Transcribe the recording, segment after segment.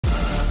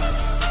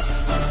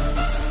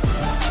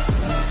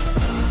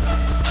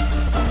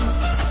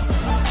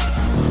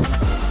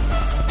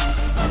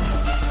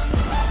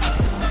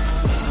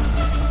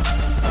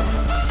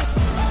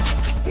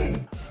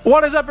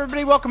What is up,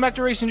 everybody? Welcome back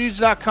to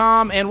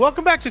RacingDudes.com, and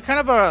welcome back to kind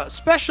of a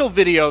special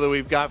video that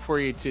we've got for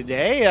you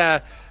today.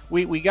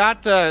 We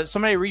got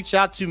somebody reached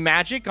out to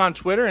Magic on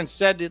Twitter and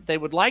said that they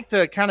would like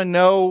to kind of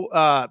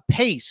know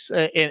pace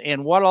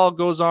and what all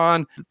goes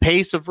on, the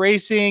pace of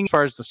racing, as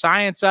far as the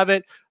science of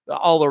it,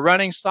 all the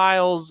running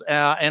styles,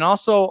 and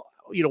also,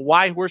 you know,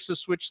 why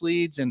horses switch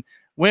leads and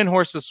when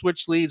horses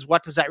switch leads,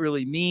 what does that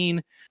really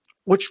mean?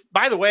 Which,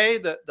 by the way,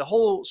 the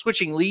whole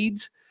switching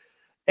leads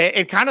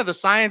and kind of the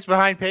science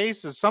behind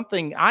pace is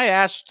something I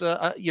asked,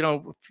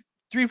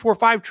 3, 4,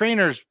 5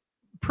 trainers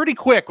pretty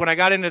quick when I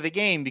got into the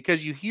game,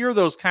 because you hear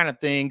those kind of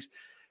things,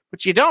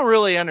 but you don't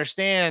really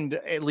understand,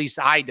 at least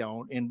I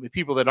don't, and with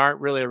people that aren't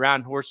really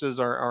around horses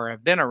or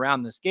have been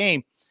around this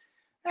game,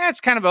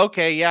 that's kind of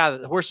okay. Yeah,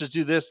 the horses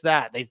do this,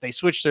 that. They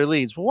switch their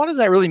leads. Well, what does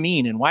that really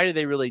mean, and why do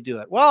they really do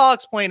it? Well, I'll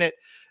explain it,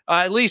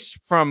 at least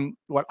from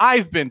what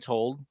I've been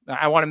told.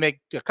 I want to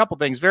make a couple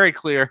things very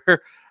clear.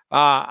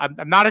 I'm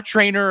not a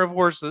trainer of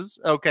horses,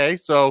 okay?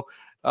 So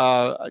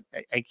I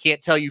can't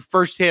tell you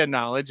firsthand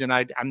knowledge, and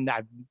I'm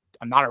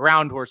not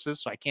around horses,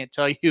 so I can't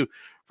tell you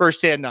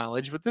firsthand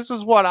knowledge. But this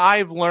is what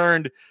I've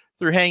learned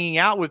through hanging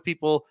out with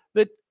people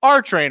that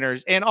are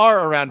trainers and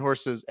are around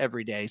horses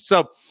every day.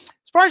 So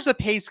as far as the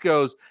pace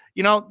goes,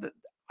 you know,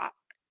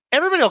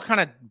 everybody will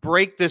kind of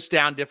break this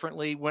down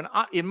differently.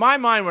 In my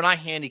mind, when I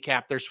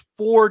handicap, there's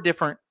 4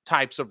 different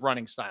types of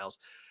running styles.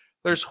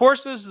 There's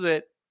horses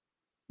that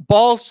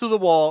balls to the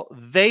wall,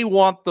 they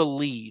want the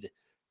lead.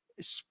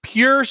 It's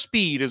pure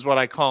speed is what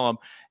I call them.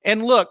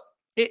 And look,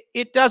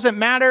 it doesn't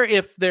matter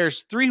if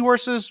there's 3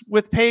 horses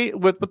with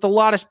a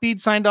lot of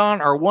speed signed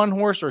on, or 1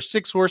 horse or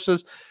 6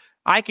 horses.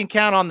 I can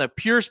count on the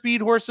pure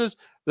speed horses.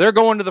 They're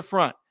going to the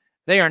front.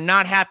 They are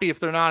not happy if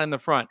they're not in the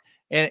front.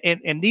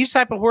 And these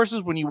type of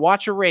horses, when you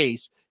watch a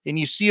race and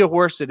you see a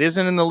horse that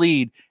isn't in the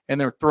lead and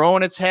they're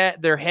throwing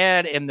their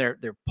head and they're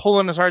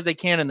pulling as hard as they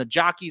can, and the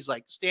jockey's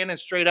like standing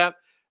straight up,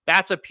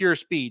 that's a pure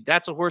speed.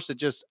 That's a horse that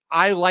just,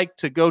 I like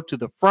to go to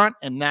the front,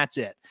 and that's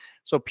it.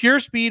 So pure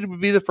speed would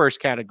be the first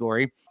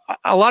category.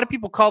 A lot of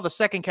people call the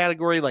second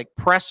category like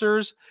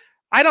pressers.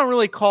 I don't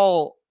really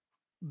call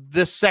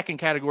this second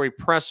category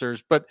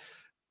pressers, but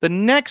the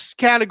next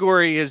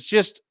category is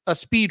just a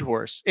speed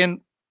horse, and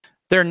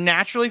they're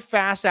naturally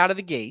fast out of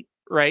the gate,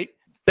 right?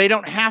 They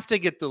don't have to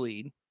get the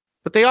lead,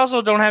 but they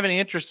also don't have any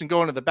interest in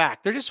going to the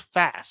back. They're just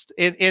fast.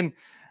 And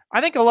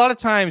I think a lot of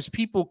times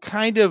people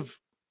kind of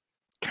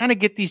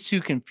get these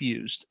two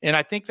confused. And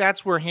I think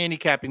that's where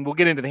handicapping, we'll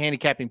get into the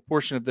handicapping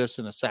portion of this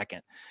in a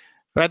second,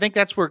 but I think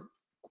that's where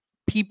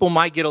people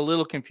might get a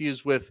little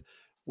confused with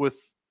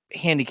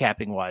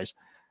handicapping wise.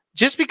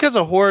 Just because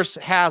a horse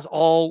has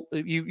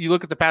you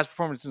look at the past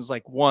performances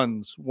like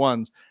ones,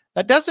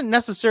 that doesn't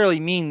necessarily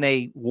mean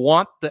they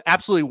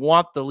absolutely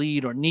want the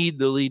lead or need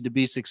the lead to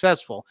be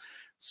successful.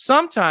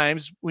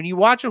 Sometimes when you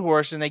watch a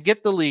horse and they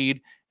get the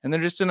lead and they're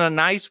just in a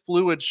nice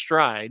fluid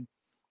stride,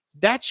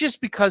 that's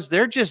just because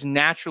they're just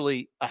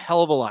naturally a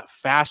hell of a lot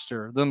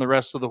faster than the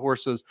rest of the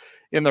horses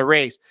in the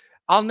race.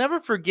 I'll never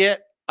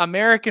forget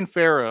American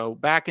Pharaoh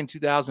back in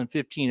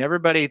 2015.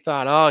 Everybody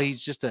thought, oh,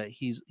 he's just a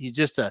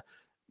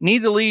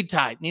need the lead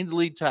type.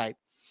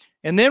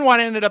 And then what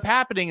ended up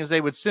happening is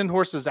they would send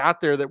horses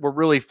out there that were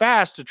really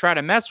fast to try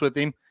to mess with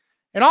him.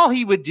 And all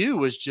he would do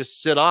was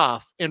just sit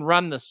off and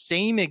run the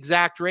same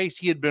exact race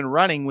he had been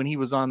running when he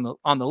was on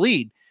the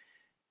lead.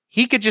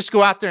 He could just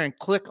go out there and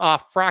click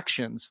off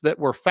fractions that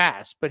were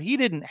fast, but he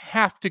didn't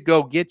have to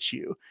go get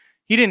you.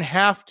 He didn't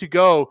have to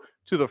go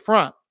to the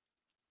front.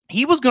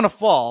 He was going to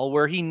fall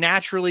where he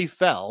naturally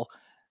fell.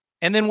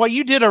 And then what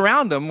you did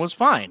around him was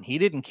fine. He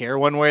didn't care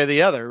one way or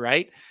the other,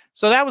 right?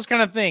 So that was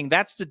kind of thing.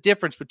 That's the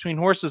difference between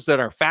horses that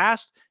are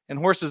fast and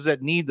horses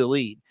that need the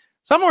lead.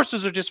 Some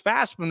horses are just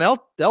fast, and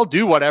they'll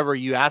do whatever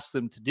you ask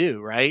them to do,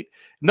 right?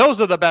 And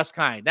those are the best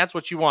kind. That's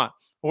what you want.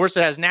 A horse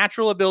that has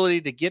natural ability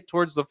to get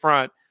towards the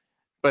front,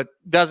 but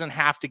doesn't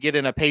have to get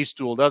in a pace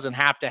duel, doesn't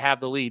have to have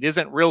the lead,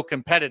 isn't real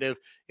competitive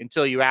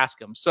until you ask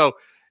them. So,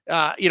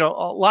 a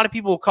lot of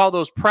people call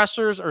those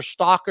pressers or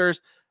stalkers.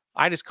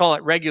 I just call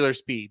it regular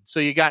speed. So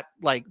you got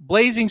like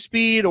blazing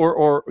speed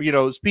or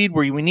speed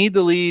where we need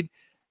the lead.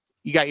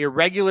 You got your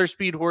regular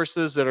speed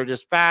horses that are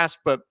just fast,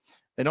 but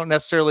they don't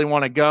necessarily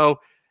want to go.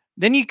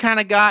 Then you kind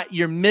of got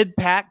your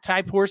mid-pack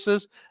type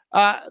horses.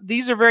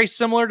 These are very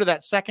similar to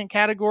that second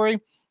category,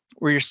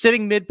 where you're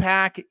sitting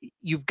mid-pack,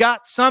 you've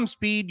got some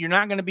speed, you're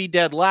not going to be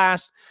dead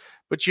last,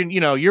 but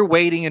you're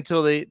waiting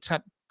until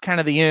kind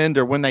of the end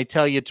or when they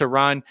tell you to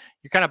run.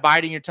 You're kind of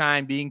biding your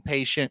time, being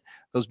patient,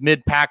 those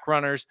mid-pack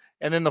runners.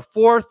 And then the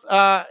fourth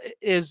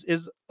is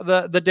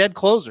the dead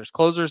closers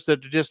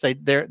that are just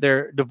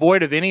they're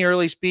devoid of any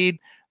early speed.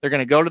 They're going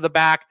to go to the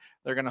back.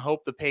 They're going to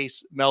hope the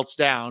pace melts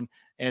down,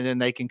 and then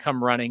they can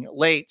come running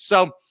late.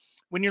 So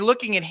when you're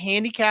looking at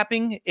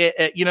handicapping,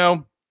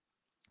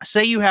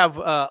 say you have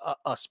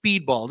a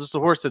speed ball, just a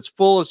horse that's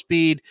full of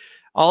speed.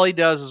 All he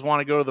does is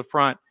want to go to the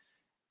front.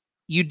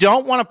 You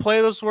don't want to play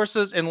those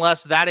horses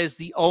unless that is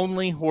the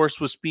only horse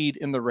with speed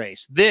in the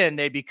race. Then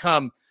they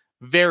become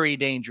very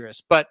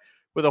dangerous. But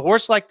with a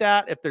horse like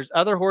that, if there's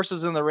other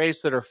horses in the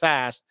race that are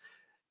fast,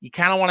 you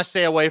kind of want to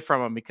stay away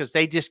from them because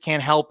they just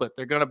can't help it.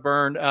 They're going to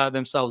burn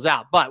themselves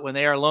out. But when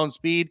they are lone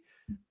speed,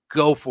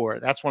 go for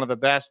it. That's one of the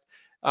best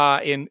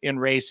in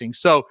racing.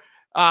 So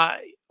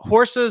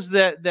horses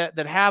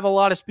that have a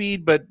lot of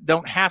speed but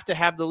don't have to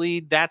have the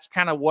lead, that's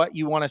kind of what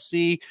you want to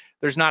see.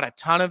 There's not a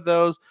ton of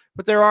those,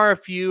 but there are a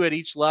few at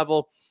each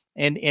level,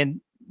 and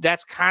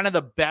that's kind of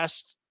the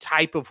best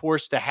type of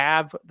horse to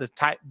have, the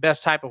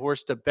best type of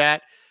horse to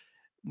bet.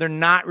 They're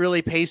not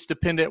really pace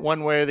dependent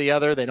one way or the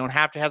other. They don't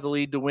have to have the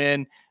lead to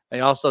win.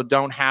 They also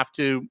don't have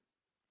to,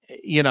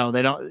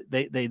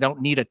 they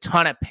don't need a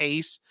ton of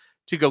pace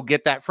to go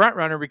get that front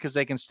runner because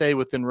they can stay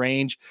within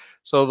range.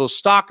 So those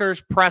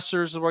stalkers,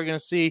 pressers that we're going to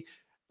see,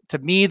 to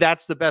me,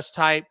 that's the best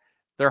type.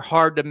 They're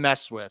hard to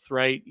mess with,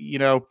 right?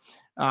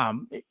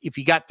 If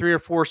you got 3 or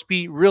 4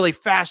 speed, really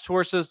fast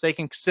horses, they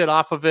can sit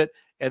off of it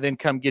and then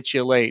come get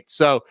you late.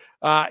 So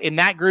in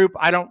that group,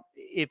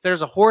 if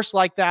there's a horse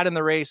like that in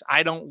the race,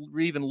 I don't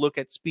even look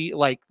at speed,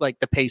 like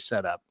the pace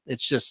setup.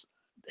 It's just,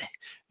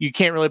 you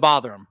can't really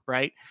bother them,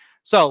 right?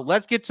 So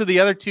let's get to the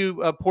other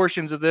two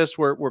portions of this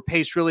where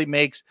pace really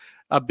makes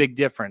a big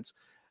difference.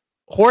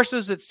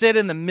 Horses that sit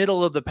in the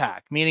middle of the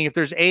pack, meaning if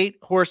there's 8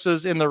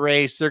 horses in the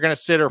race, they're going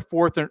to sit about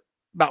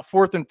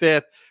 4th and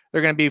 5th.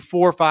 They're going to be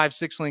 4, 5,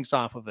 6 lengths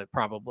off of it,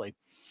 probably.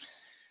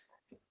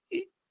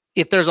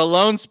 If there's a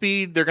lone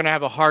speed, they're going to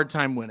have a hard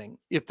time winning.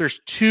 If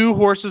there's 2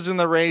 horses in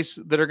the race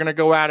that are going to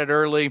go at it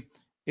early,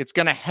 it's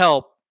going to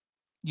help.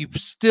 You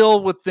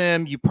still, with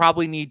them, you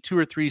probably need 2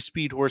 or 3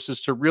 speed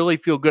horses to really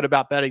feel good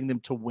about betting them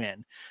to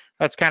win.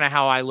 That's kind of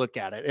how I look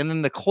at it. And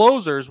then the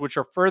closers, which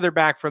are further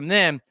back from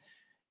them,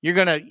 you're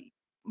going to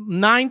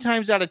 9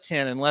 times out of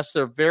 10, unless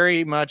they're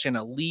very much an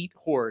elite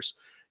horse,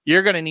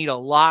 you're going to need a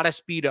lot of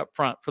speed up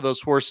front for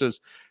those horses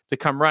to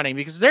come running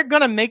because they're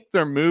going to make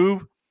their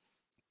move.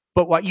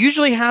 But what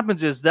usually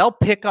happens is they'll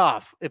pick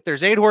off. If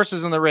there's 8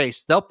 horses in the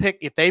race, they'll pick,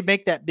 if they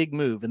make that big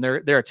move and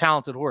they're a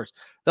talented horse,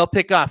 they'll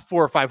pick off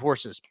 4 or 5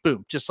 horses,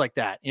 boom, just like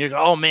that. And you go,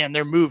 oh man,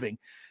 they're moving.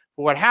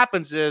 But what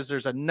happens is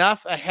there's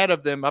enough ahead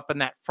of them up in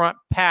that front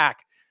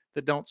pack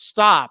that don't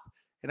stop.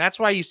 And that's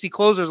why you see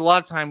closers a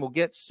lot of time will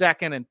get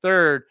 2nd and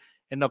 3rd,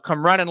 and they'll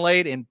come running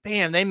late, and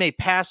bam, they may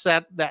pass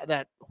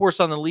that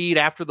horse on the lead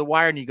after the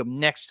wire, and you go,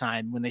 next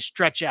time when they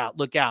stretch out,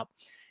 look out.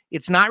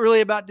 It's not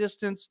really about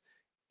distance.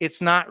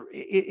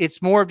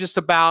 It's more of just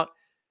about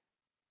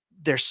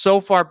they're so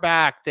far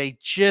back. They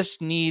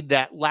just need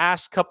that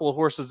last couple of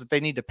horses that they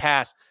need to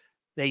pass.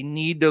 They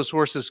need those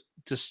horses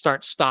to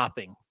start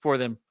stopping for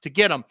them to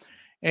get them.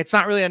 And it's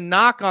not really a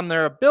knock on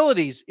their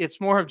abilities.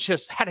 It's more of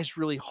just that is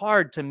really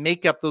hard to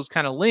make up those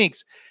kind of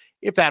links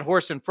if that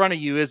horse in front of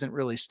you isn't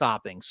really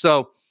stopping.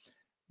 So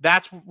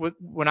that's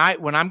when I'm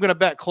going to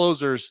bet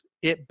closers,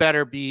 it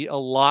better be a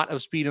lot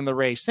of speed in the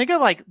race. Think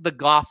of like the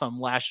Gotham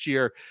last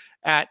year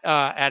at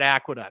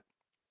Aqueduct.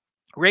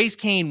 Race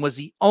Kane was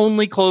the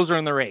only closer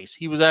in the race.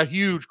 He was a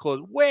huge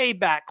closer, way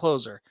back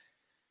closer.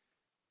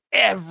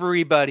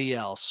 Everybody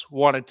else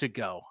wanted to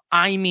go.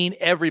 I mean,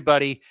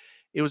 everybody.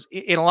 It was,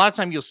 and a lot of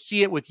time you'll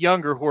see it with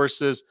younger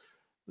horses.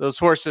 Those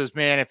horses,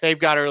 man, if they've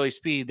got early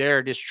speed,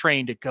 they're just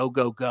trained to go,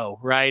 go, go,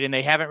 right? And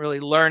they haven't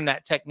really learned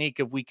that technique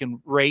of we can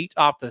rate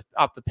off the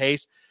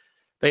pace.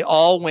 They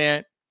all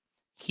went.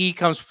 He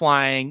comes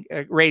flying.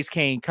 Race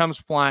Kane comes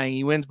flying.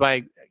 He wins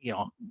by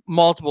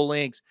multiple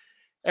lengths.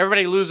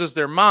 Everybody loses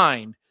their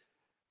mind.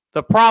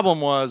 The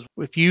problem was,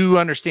 if you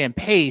understand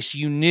pace,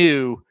 you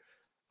knew,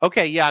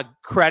 okay, yeah,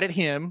 credit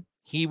him.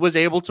 He was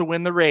able to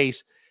win the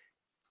race.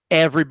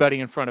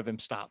 Everybody in front of him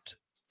stopped.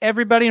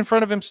 Everybody in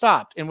front of him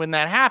stopped. And when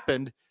that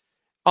happened,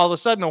 all of a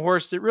sudden a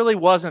horse that really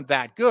wasn't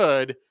that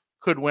good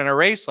could win a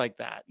race like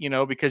that,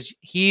 because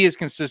he is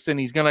consistent.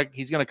 He's going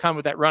to come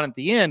with that run at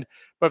the end.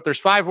 But if there's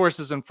 5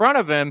 horses in front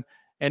of him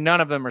and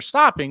none of them are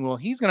stopping, well,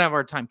 he's going to have a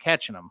hard time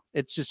catching them.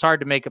 It's just hard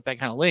to make up that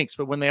kind of links.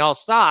 But when they all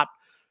stop,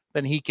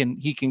 then he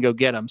can go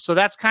get them. So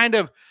that's kind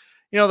of,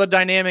 the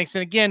dynamics.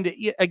 And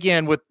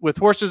again, with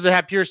horses that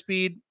have pure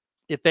speed,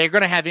 if they're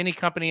going to have any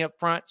company up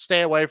front,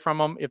 stay away from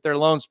them. If they're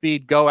lone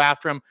speed, go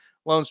after them.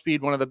 Lone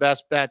speed, one of the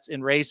best bets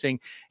in racing.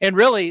 And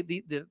really,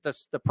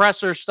 the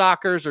presser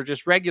stalkers or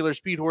just regular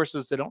speed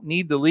horses that don't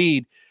need the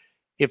lead,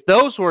 if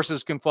those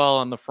horses can fall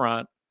on the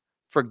front,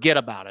 forget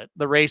about it.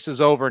 The race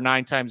is over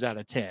 9 times out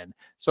of 10.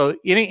 So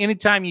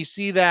anytime you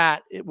see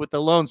that with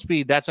the lone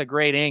speed, that's a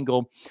great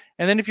angle.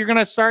 And then if you're going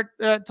to start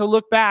to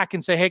look back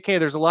and say, hey, okay,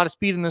 there's a lot of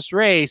speed in this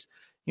race,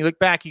 you look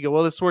back, you go,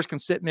 well, this horse can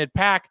sit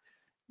mid-pack.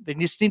 They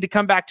just need to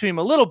come back to him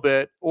a little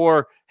bit,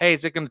 or, hey,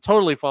 is it going to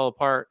totally fall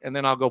apart? And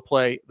then I'll go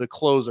play the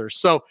closer.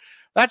 So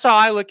that's how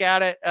I look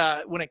at it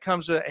when it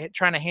comes to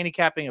trying to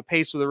handicapping a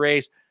pace of the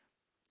race.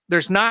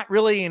 There's not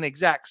really an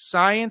exact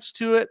science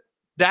to it.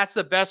 That's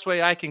the best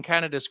way I can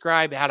kind of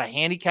describe how to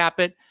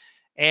handicap it.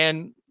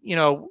 And,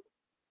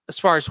 as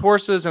far as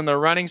horses and their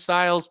running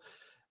styles,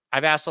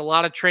 I've asked a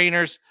lot of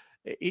trainers.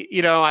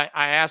 I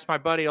ask my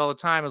buddy all the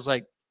time, I was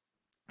like,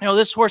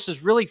 this horse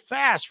is really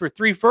fast for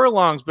 3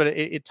 furlongs, but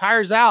it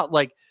tires out.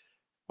 Like,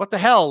 what the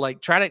hell?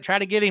 Like try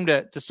to get him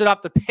to sit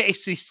off the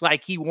pace. He's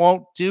like, he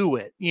won't do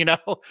it. You know,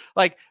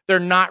 like they're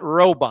not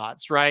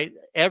robots, right?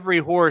 Every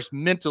horse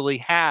mentally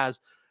has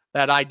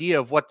that idea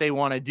of what they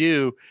want to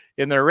do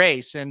in their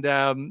race. And,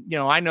 you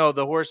know, I know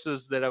the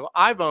horses that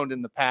I've owned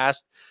in the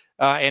past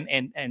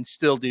and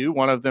still do.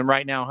 One of them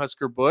right now,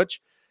 Husker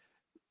Butch.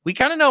 We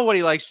kind of know what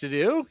he likes to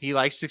do. He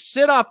likes to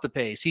sit off the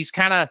pace. He's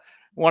kind of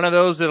one of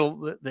those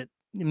that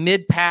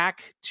mid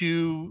pack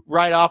to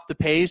right off the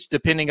pace,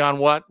 depending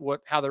on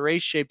how the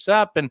race shapes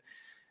up. And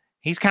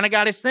he's kind of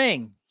got his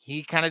thing.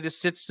 He kind of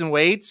just sits and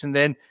waits, and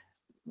then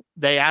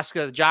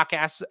the jock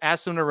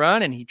asks him to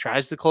run, and he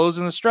tries to close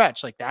in the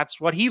stretch. Like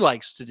that's what he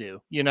likes to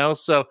do, you know?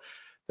 So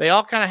they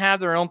all kind of have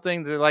their own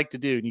thing that they like to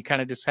do, and you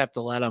kind of just have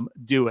to let them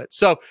do it.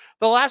 So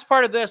the last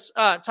part of this,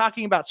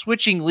 talking about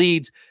switching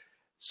leads,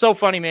 so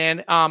funny,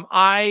 man.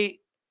 I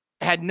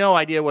had no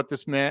idea what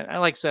this meant.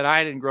 Like I said,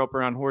 I didn't grow up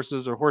around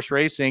horses or horse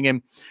racing.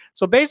 And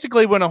so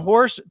basically when a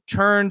horse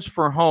turns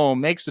for home,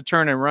 makes a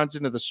turn and runs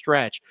into the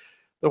stretch,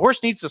 the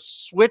horse needs to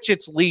switch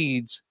its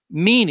leads,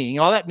 meaning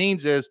all that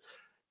means is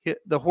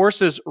the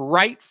horse's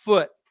right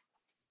foot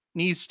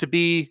needs to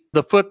be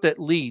the foot that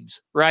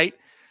leads, right?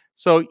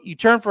 So you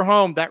turn for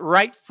home, that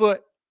right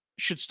foot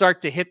should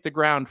start to hit the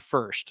ground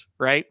first,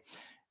 right?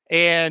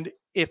 And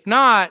if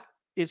not,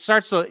 it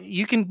starts to,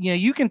 you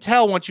can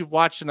tell once you've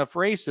watched enough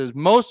races,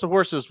 most of the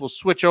horses will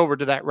switch over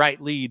to that right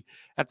lead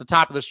at the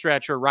top of the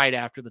stretch or right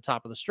after the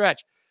top of the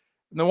stretch.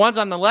 And the ones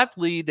on the left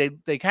lead,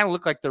 they kind of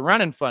look like they're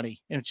running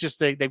funny, and it's just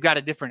they've got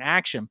a different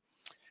action.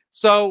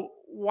 So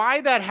why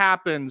that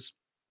happens,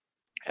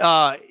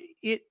 I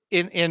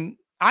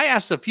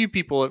asked a few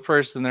people at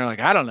first, and they're like,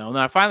 I don't know. And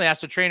then I finally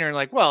asked a trainer, and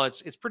like, well,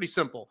 it's pretty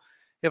simple.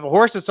 If a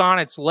horse is on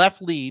its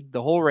left lead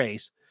the whole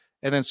race,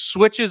 and then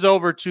switches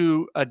over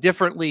to a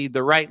different lead,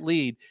 the right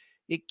lead,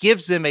 it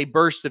gives them a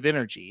burst of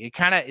energy.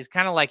 It's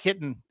kind of like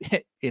hitting,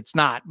 it's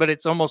not, but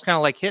it's almost kind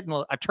of like hitting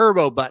a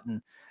turbo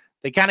button.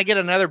 They kind of get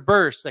another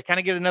burst. They kind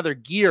of get another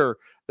gear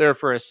there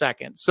for a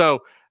second.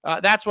 So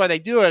that's why they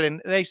do it.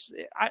 And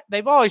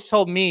they've always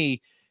told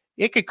me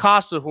it could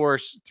cost a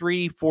horse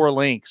 3-4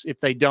 lengths if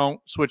they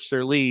don't switch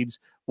their leads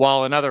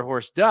while another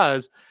horse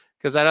does,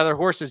 because that other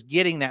horse is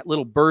getting that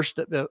little burst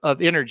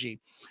of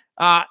energy.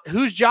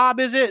 Whose job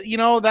is it? You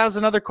know, that was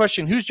another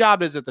question. Whose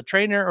job is it, the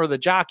trainer or the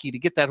jockey, to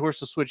get that horse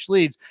to switch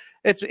leads?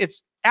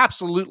 It's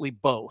absolutely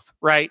both,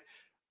 right?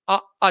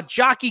 A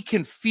jockey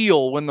can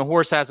feel when the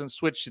horse hasn't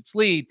switched its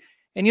lead,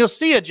 and you'll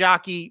see a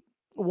jockey,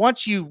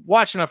 once you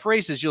watch enough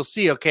races, you'll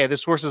see, okay,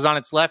 this horse is on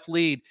its left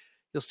lead.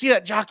 You'll see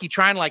that jockey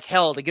trying like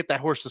hell to get that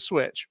horse to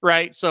switch,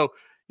 right? So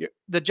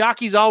the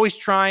jockey's always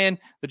trying.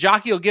 The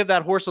jockey will give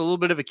that horse a little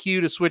bit of a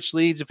cue to switch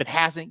leads if it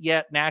hasn't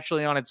yet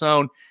naturally on its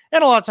own,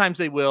 and a lot of times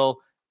they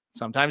will.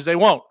 Sometimes they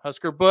won't.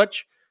 Husker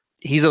Butch,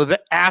 he's an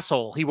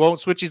asshole. He won't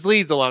switch his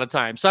leads a lot of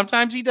times.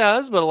 Sometimes he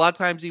does, but a lot of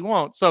times he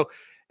won't. So,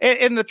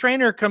 and the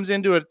trainer comes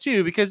into it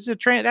too, because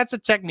that's a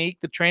technique.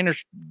 The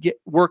trainer's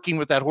working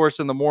with that horse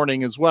in the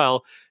morning as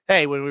well.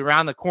 Hey, when we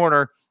round the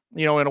corner,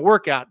 you know, in a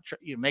workout,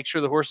 make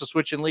sure the horse is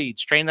switching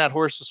leads. Train that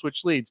horse to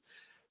switch leads.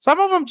 Some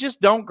of them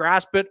just don't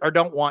grasp it or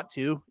don't want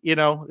to, you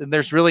know, and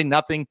there's really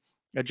nothing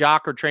a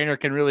jock or trainer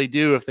can really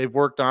do if they've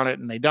worked on it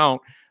and they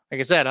don't. Like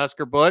I said,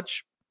 Husker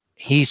Butch,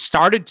 he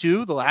started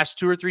to, the last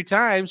 2 or 3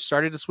 times,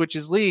 started to switch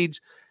his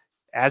leads.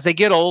 As they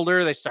get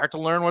older, they start to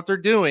learn what they're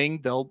doing.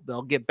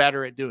 They'll get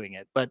better at doing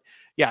it. But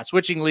yeah,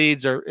 switching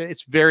leads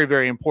it's very,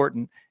 very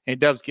important. And it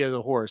does give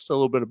the horse a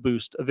little bit of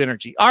boost of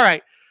energy. All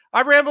right.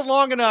 I've rambled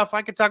long enough.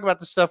 I could talk about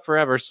this stuff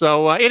forever.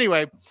 So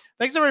anyway,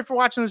 thanks everybody for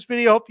watching this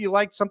video. Hope you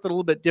liked something a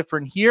little bit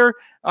different here.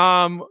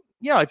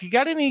 Yeah, if you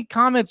got any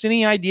comments,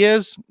 any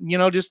ideas, you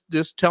know, just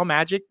tell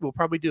Magic. We'll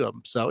probably do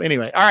them. So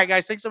anyway, all right,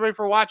 guys, thanks everybody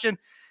for watching,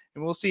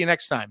 and we'll see you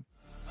next time.